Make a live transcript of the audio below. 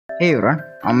Hey everyone,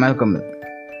 I'm MalComel.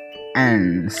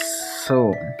 And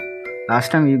so, last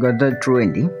time we got the true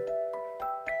ending,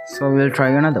 so we'll try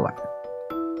another one.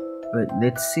 But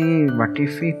let's see what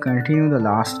if we continue the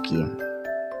last game,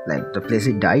 like the place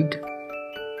it died.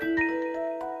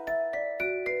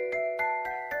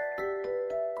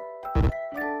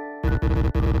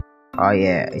 Oh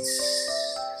yeah,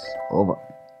 it's over.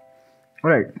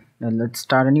 Alright, now let's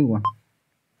start a new one.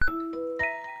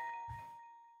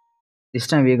 This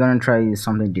time we're gonna try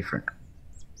something different.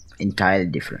 Entirely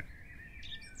different.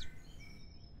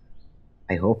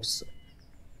 I hope so.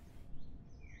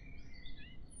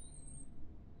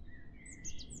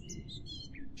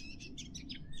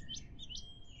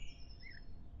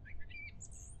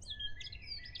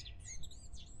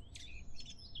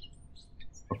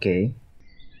 Okay.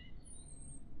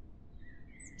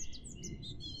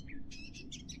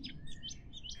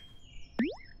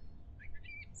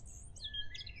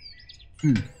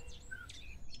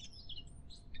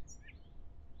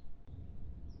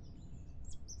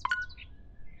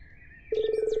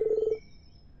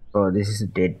 So this is a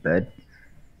dead bird.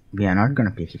 We are not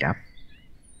gonna pick it up.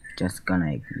 Just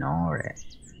gonna ignore it.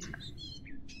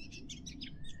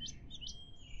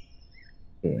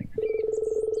 Okay.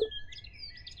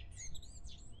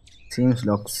 Seems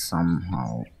locked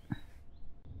somehow.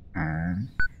 And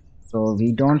so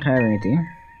we don't have anything.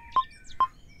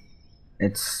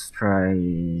 Let's try.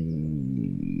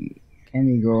 Can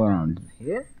we go around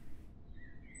here?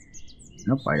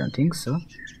 Nope, I don't think so.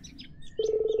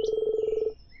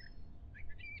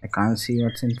 I can't see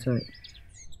what's inside.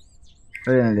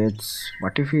 Well, let's.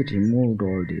 What if we removed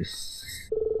all this?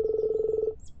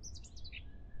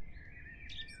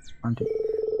 Can't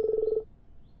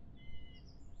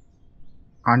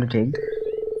you take?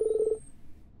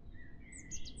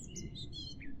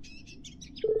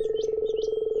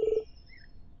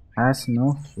 Has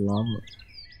no flower.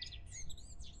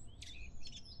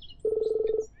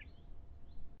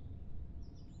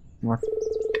 What?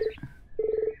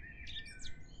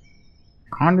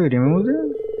 Can't we remove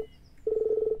them?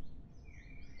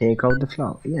 Take out the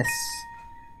flower. Yes.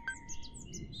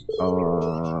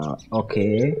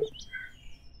 Okay.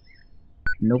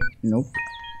 Nope, nope.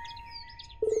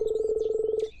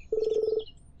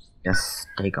 Just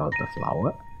take out the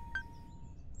flower.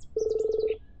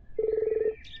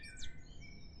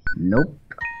 Nope.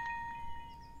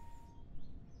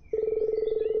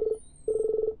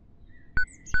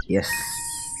 Yes.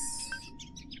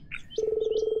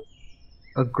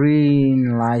 A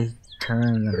green light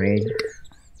turn red.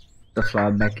 The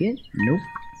flower back in? Nope.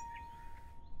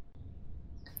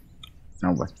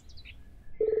 No what?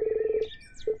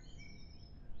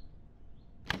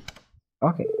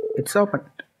 Okay, it's open.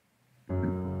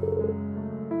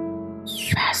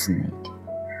 Fascinating.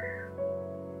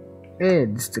 Hey,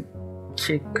 this is the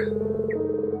chick.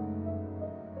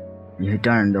 You've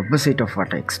done the opposite of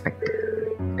what I expected.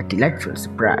 A delightful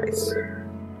surprise.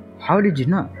 How did you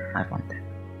know? I wonder.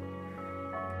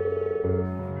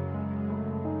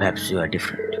 Perhaps you are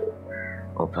different.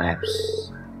 Or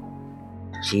perhaps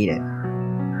cheated.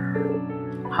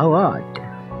 How odd.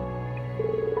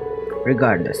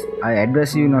 Regardless, I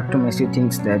advise you not to mess with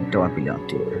things that don't belong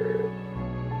to you.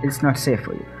 It's not safe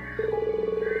for you.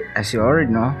 As you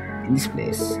already know, in this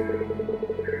place,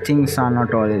 things are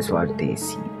not always what they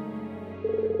seem.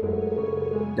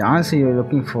 The answers you're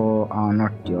looking for are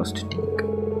not yours to take.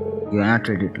 You are not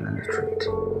ready to learn the truth.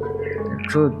 The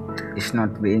truth is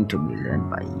not waiting to be learned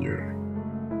by you.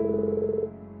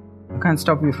 I can't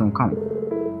stop you from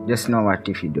coming. Just know what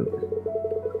if you do.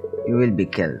 You will be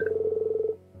killed.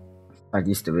 That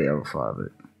is the way of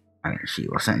father. I mean, she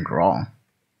wasn't wrong.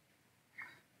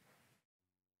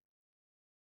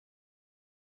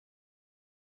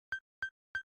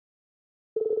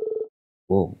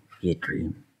 Whoa, a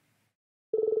dream.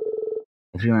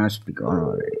 Everyone must be gone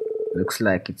already. Looks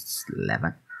like it's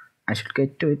 11. I should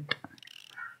get to it.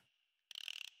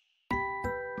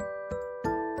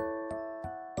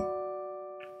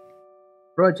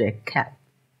 Project Cat.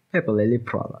 Pepper Lily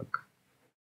Prologue.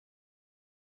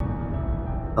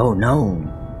 Oh no!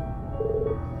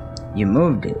 You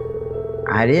moved it.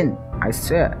 I didn't. I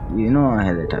swear. You know I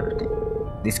had that type of thing.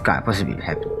 This can't possibly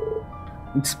happen.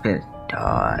 It's spelled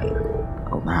die.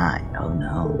 Oh my. Oh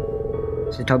no.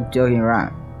 Stop joking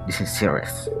around. This is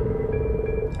serious.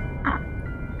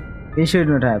 We should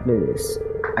not have played this.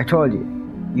 I told you.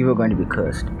 You were going to be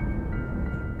cursed.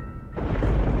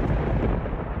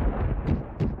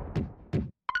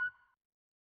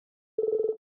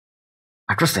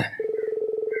 What was that?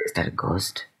 Is that a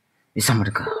ghost? Is someone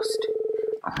a ghost?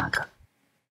 Oh my god.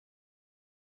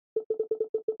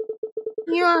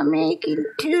 You are making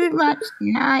too much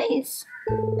noise.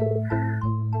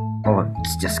 Oh,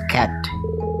 it's just cat.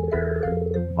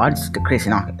 What's the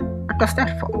crazy knocking? What was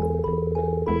that for?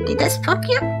 Did I spook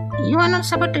you? You are not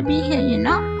supposed to be here, you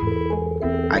know.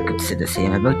 I could say the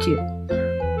same about you.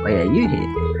 Why are you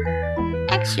here?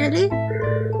 Actually,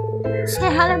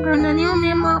 say hello to the new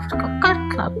member of the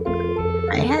cult club.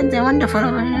 I had the wonderful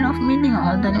opportunity of meeting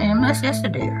all the members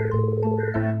yesterday.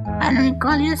 And we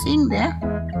call you seeing there.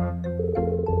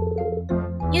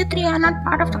 You three are not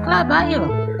part of the club, are you?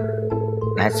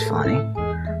 That's funny.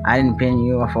 I didn't pin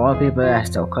you of all people as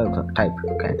the cult club type,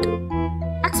 cat.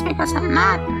 That's because I'm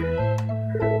not.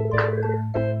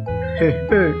 Hey.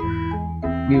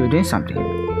 We were doing something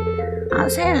here. I'll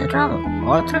say the trouble.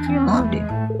 All three of you moved it.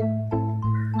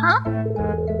 Huh?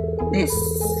 This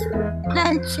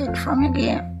plant shit from your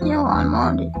game. You all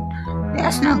moved it.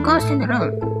 There's no ghost in the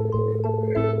room.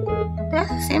 There's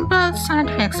a simple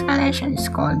scientific explanation. It's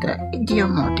called the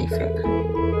idiomotive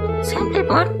effect. Simply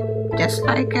put, just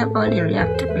like a body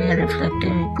reactor being reflective,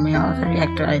 it may also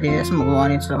react to ideas, move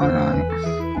on its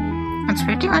own. It's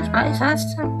pretty much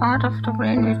bypassed the part of the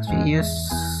brain which we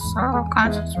use for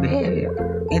conscious behavior.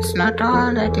 It's not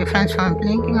all that different from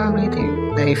blinking or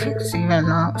breathing. The effects even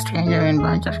more stranger when a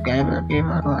bunch of clever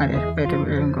people who are repeatedly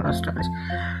believing ghost stories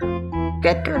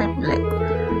get to reply.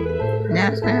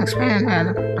 There's an experiment where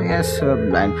the players were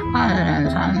blind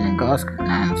and suddenly ghosts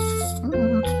can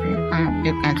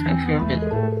you can't refute it.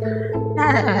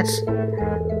 That's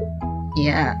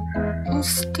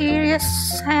mysterious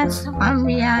science from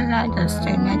beyond our just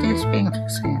images being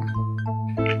seen.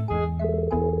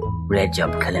 Great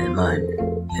job, Colonel Moon.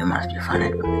 You must be fun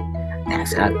at it.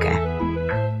 Thanks, okay.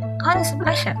 Oh, it's a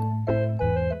pleasure.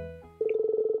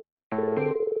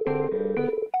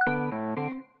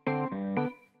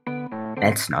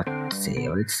 Let's not say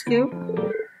it's you.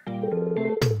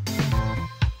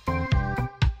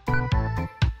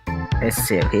 Let's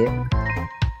save here.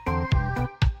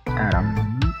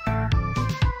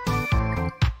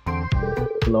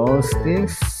 Close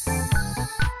this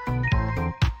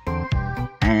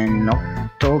and not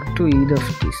talk to either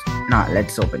of these. Nah,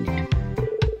 let's open it.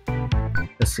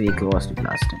 Because we closed it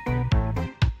last time.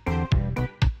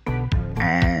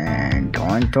 And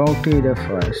don't talk to either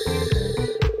first.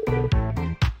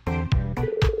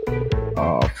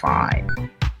 Oh, fine.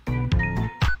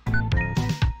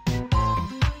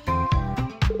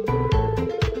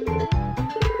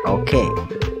 Okay.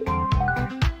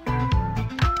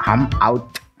 I'm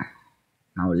out.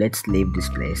 Now let's leave this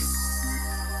place.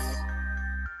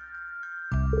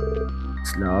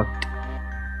 It's locked.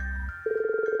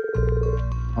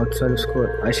 Outside is cool.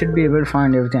 I should be able to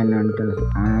find everything until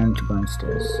I need to go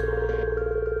downstairs.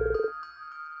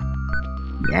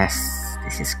 Yes,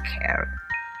 this is scary.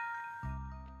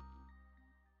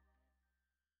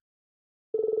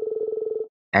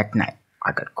 At night,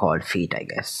 I got cold feet, I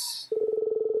guess.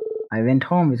 I went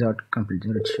home without complete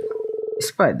ritual.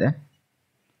 Despite that,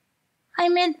 I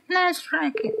made plans to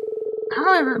strike it.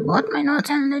 However, both my notes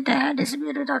and letter had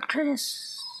disappeared without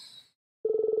trace.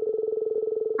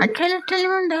 I tried to tell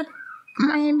you that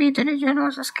maybe the ritual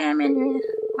was a scam anyway,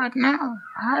 but now,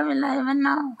 how will I even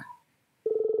know?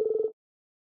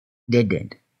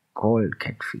 Dead, cold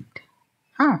cat feet.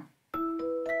 Huh.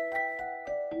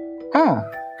 Oh,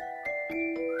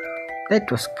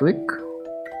 that was quick.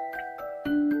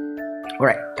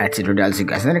 Alright, that's it. I'll see you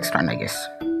guys in the next one, I guess.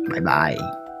 Bye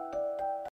bye.